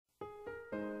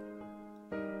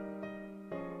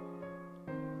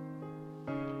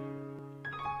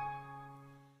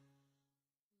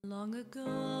Long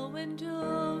ago and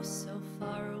oh so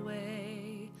far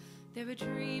away, there were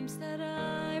dreams that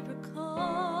I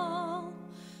recall,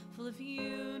 full of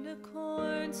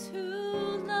unicorns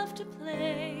who loved to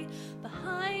play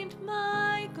behind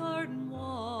my garden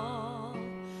wall.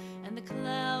 And the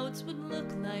clouds would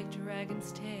look like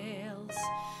dragons' tails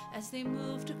as they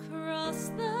moved across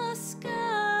the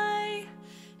sky,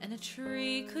 and a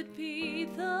tree could be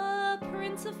the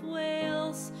Prince of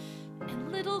Wales,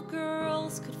 and little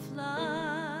girls could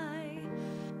fly.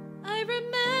 I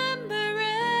remember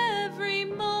every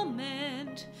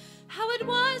moment, how it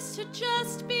was to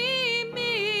just be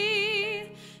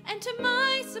me. And to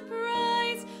my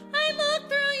surprise, I look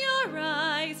through your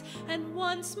eyes, and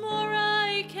once more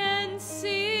I can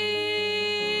see.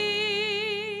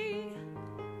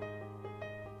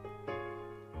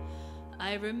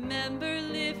 I remember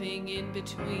living in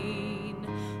between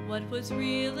what was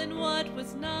real and what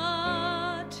was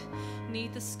not,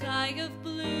 'neath a sky of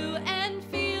blue and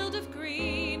field of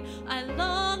green I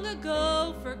long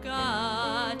ago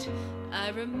forgot.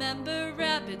 I remember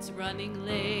rabbits running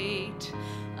late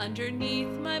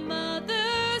underneath my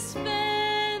mother's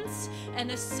fence,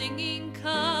 and a singing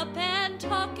cup and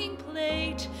talking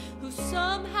plate who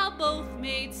somehow both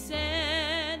made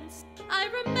sense. I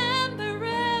remember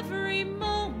every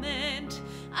moment,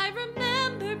 I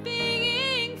remember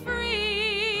being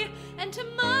free, and to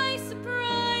my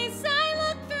surprise I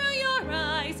look through your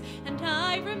eyes and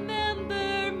I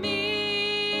remember me.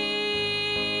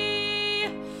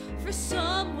 For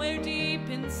somewhere deep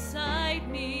inside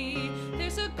me,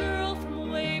 there's a girl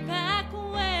from way back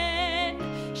when.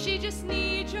 She just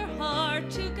needs your heart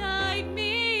to guide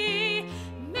me.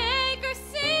 Make her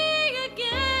see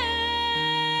again.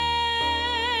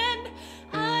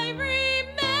 I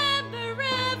remember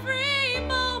every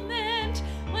moment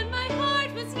when my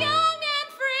heart was young and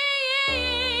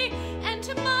free, and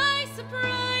to my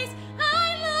surprise I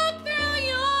look through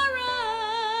your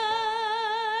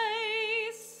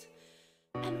eyes,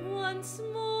 and once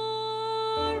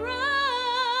more